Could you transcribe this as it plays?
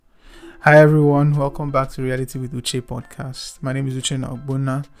Hi everyone, welcome back to Reality with Uche podcast. My name is Uche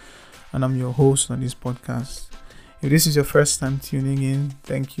Nagbona and I'm your host on this podcast. If this is your first time tuning in,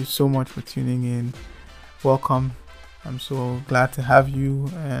 thank you so much for tuning in. Welcome. I'm so glad to have you,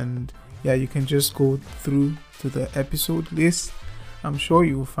 and you can just go through to the episode list. I'm sure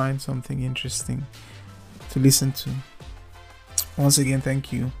you will find something interesting to listen to. Once again,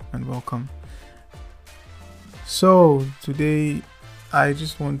 thank you and welcome. So today I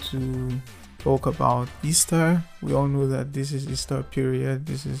just want to talk about Easter. We all know that this is Easter period.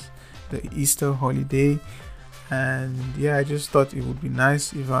 This is the Easter holiday. And I just thought it would be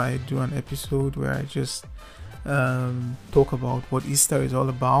nice if I do an episode where I just talk about what Easter is all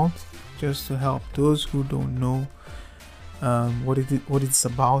about, just to help those who don't know what it's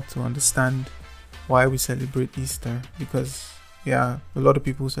about to understand why we celebrate Easter. Because a lot of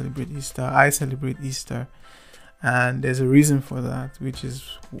people celebrate Easter. I celebrate Easter. And there's a reason for that, which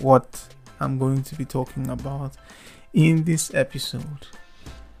is what I'm going to be talking about in this episode.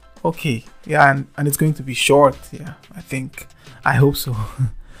 Okay, and it's going to be short, I hope so.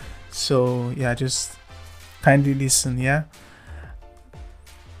 So, just kindly listen,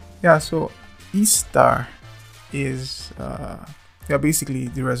 so Easter is, basically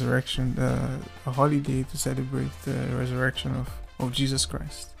the resurrection, a holiday to celebrate the resurrection of Jesus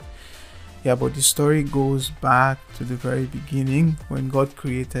Christ. But the story goes back to the very beginning when God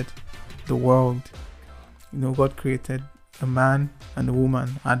created the world. God created a man and a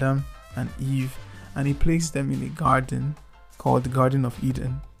woman, Adam and Eve, and He placed them in a garden called the Garden of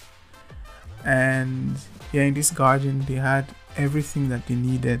Eden. And in this garden, they had everything that they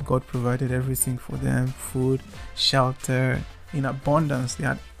needed. God provided everything for them: food, shelter, in abundance. They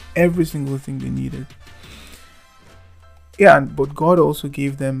had every single thing they needed. But God also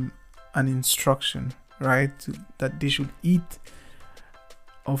gave them an instruction, right, that they should eat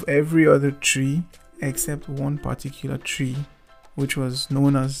of every other tree except one particular tree, which was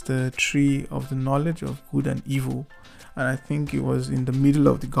known as the tree of the knowledge of good and evil, and I think it was in the middle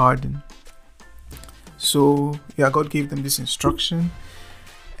of the garden. So God gave them this instruction,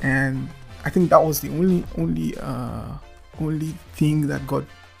 and I think that was the only thing that God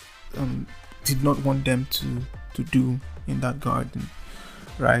did not want them to do in that garden,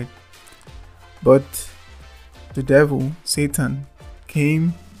 right? But the devil, Satan,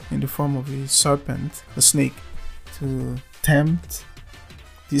 came in the form of a serpent, a snake, to tempt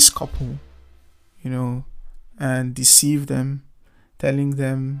this couple, and deceive them, telling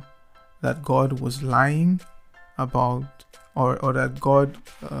them that God was lying about, or that God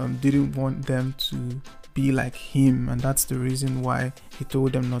didn't want them to be like Him, and that's the reason why He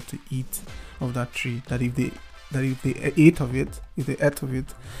told them not to eat of that tree. That if they ate of it,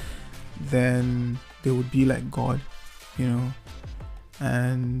 then they would be like God,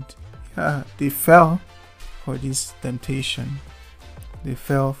 and they fell for this temptation. They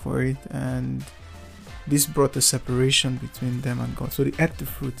fell for it, and this brought a separation between them and God. So they ate the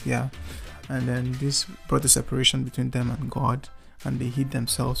fruit, and then this brought a separation between them and God, and they hid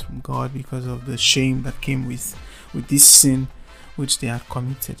themselves from God because of the shame that came with this sin which they had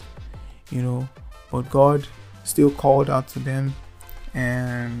committed, But God still called out to them,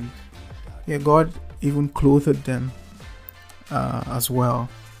 and God even clothed them as well,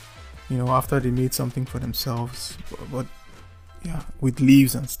 after they made something for themselves, but with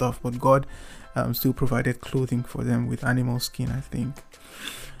leaves and stuff. But God still provided clothing for them with animal skin, I think.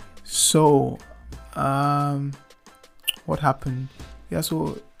 So what happened?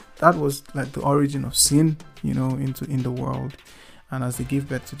 So that was like the origin of sin, in the world. And as they gave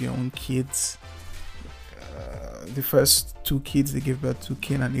birth to their own kids, the first two kids they gave birth to,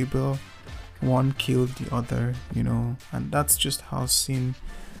 Cain and Abel, one killed the other, and that's just how sin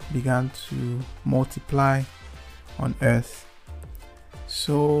began to multiply on earth.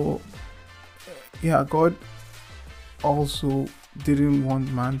 So God also didn't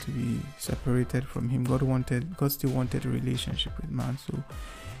want man to be separated from Him. God still wanted a relationship with man, so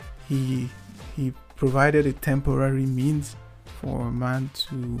he provided a temporary means for man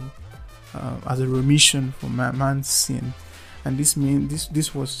to as a remission for man's sin. And this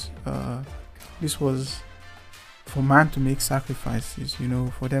was for man to make sacrifices,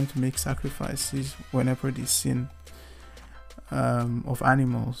 for them to make sacrifices whenever they sin, of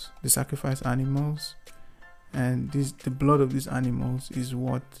animals. They sacrifice animals, and the blood of these animals is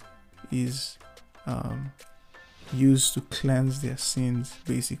what is used to cleanse their sins,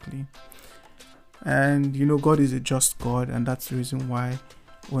 basically. And God is a just God, and that's the reason why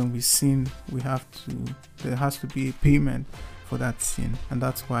when we sin, there has to be a payment for that sin, and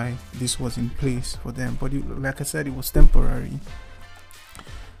that's why this was in place for them. But like I said, it was temporary.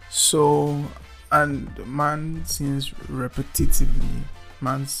 So, and man sins repetitively,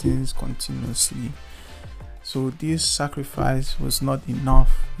 man sins continuously. So this sacrifice was not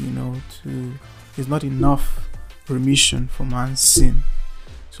enough, it's not enough remission for man's sin.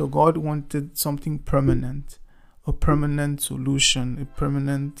 So God wanted something permanent, a permanent solution, a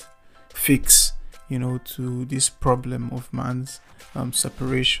permanent fix, to this problem of man's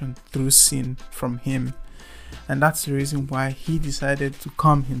separation through sin from him. And that's the reason why he decided to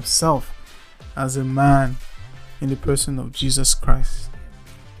come himself as a man in the person of Jesus Christ.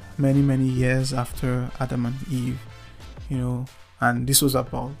 Many years after Adam and Eve, and this was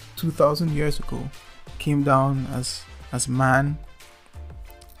about 2,000 years ago, came down as man,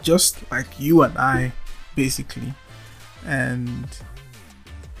 just like you and I, basically. And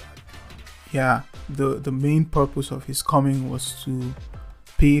yeah, the main purpose of his coming was to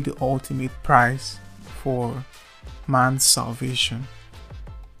pay the ultimate price for man's salvation.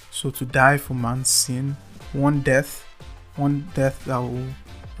 So to die for man's sin, one death that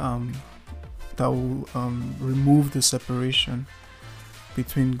will remove the separation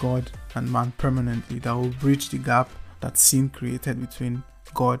between God and man permanently, that will bridge the gap that sin created between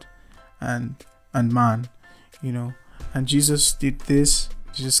God and man, and Jesus did this.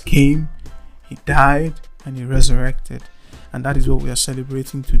 Jesus came, he died, and he resurrected, and that is what we are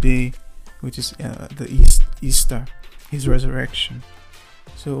celebrating today, which is the Easter, his resurrection.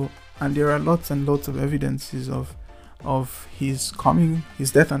 So, and there are lots and lots of evidences of his coming,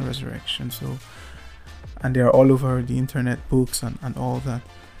 his death and resurrection. So, and they are all over the internet, books and all that.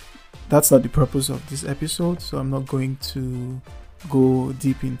 That's not the purpose of this episode, so I'm not going to go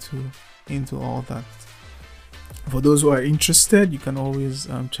deep into all that. For those who are interested, you can always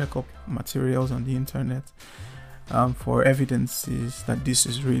check up materials on the internet for evidences that this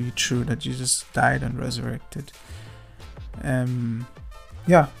is really true, that Jesus died and resurrected.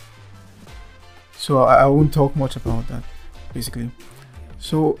 Yeah. So I won't talk much about that, basically.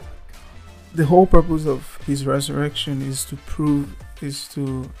 So the whole purpose of his resurrection his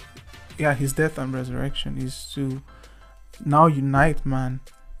death and resurrection is to now unite man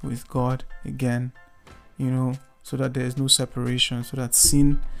with God again, so that there is no separation, so that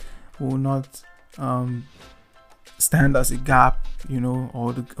sin will not stand as a gap,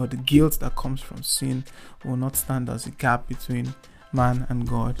 or the guilt that comes from sin will not stand as a gap between man and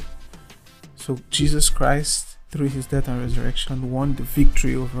God. So Jesus Christ, through his death and resurrection, won the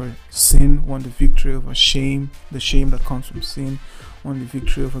victory over sin, won the victory over shame, the shame that comes from sin, won the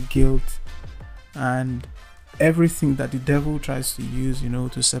victory over guilt, and everything that the devil tries to use,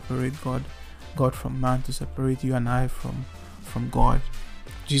 to separate God from man, to separate you and I from God.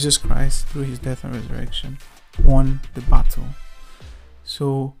 Jesus Christ, through his death and resurrection, won the battle.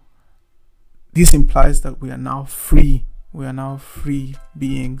 So this implies that we are now free. We are now free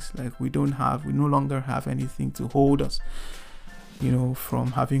beings. Like we no longer have anything to hold us,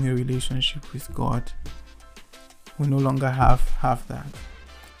 from having a relationship with God. We no longer have that.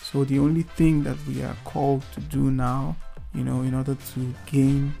 So the only thing that we are called to do now, in order to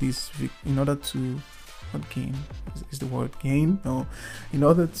gain this, in order to, not gain, is the word gain? No, in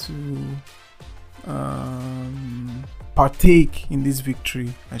order to partake in this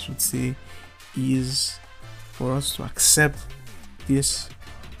victory, I should say, is for us to accept this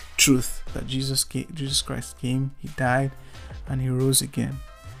truth that Jesus Christ came, he died, and he rose again.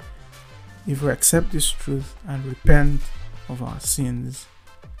 If we accept this truth and repent of our sins,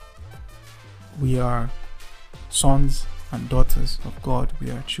 we are sons and daughters of God. We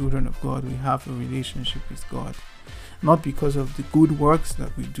are children of God. We have a relationship with God, not because of the good works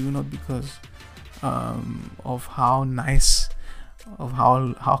that we do, not because of how nice, of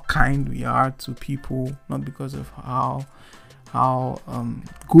how kind we are to people, not because of how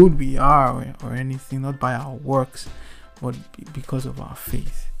good we are or anything, not by our works, but because of our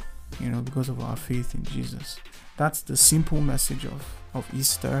faith, because of our faith in Jesus. That's the simple message of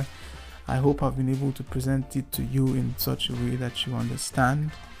Easter. I hope I've been able to present it to you in such a way that you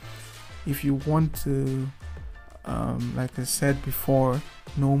understand. If you want to, like I said before,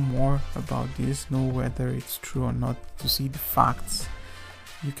 know more about this, know whether it's true or not, to see the facts,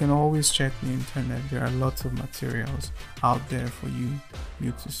 you can always check the internet. There are lots of materials out there for you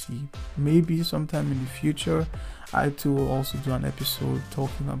to see. Maybe sometime in the future, I too will also do an episode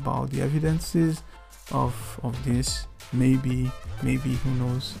talking about the evidences of this. Maybe, who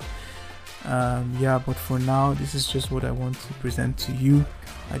knows. But for now, this is just what I want to present to you.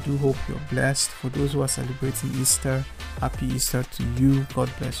 I do hope you're blessed. For those who are celebrating Easter, happy Easter to you.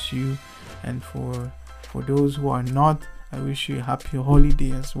 God bless you. And for those who are not, I wish you a happy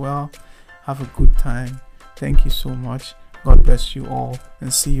holiday as well. Have a good time. Thank you so much. God bless you all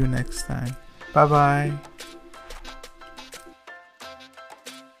and see you next time. Bye bye.